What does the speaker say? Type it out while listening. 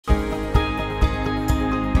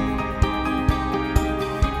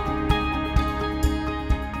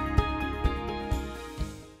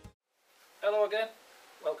Hello again,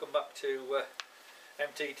 welcome back to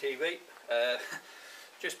MTTV.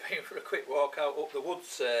 Just been for a quick walk out up the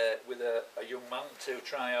woods with a young man to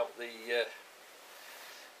try out the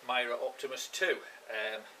Meyra Optimus 2.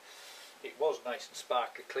 It was nice and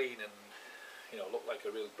sparkly clean and, you know, looked like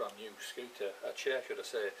a real brand new scooter, a chair should I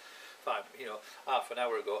say, half an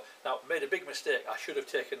hour ago. Now, made a big mistake. I should have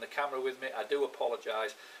taken the camera with me. I do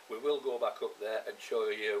apologise. We will go back up there and show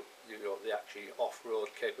you, the actually off-road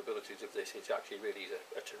capabilities of this. It actually really is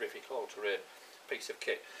a terrific all-terrain piece of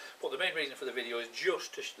kit. But the main reason for the video is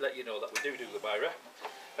just to let you know that we do the Meyra.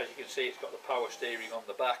 As you can see, it's got the power steering on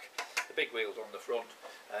the back, the big wheels on the front,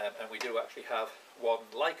 and we do actually have one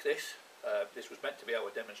like this. This was meant to be our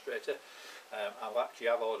demonstrator.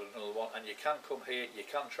 I've ordered another one, and you can come here, you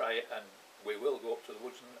can try it, and we will go up to the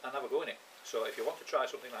woods and have a go in it. So if you want to try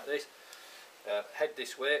something like this, head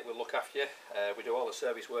this way, we'll look after you. We do all the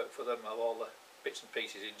service work for them, have all the bits and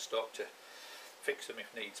pieces in stock to fix them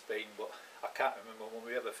if needs be, but I can't remember when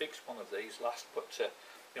we ever fixed one of these last, but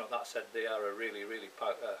that said, they are a really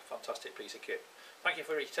fantastic piece of kit. Thank you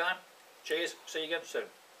for your time, cheers, see you again soon,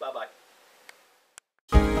 bye bye.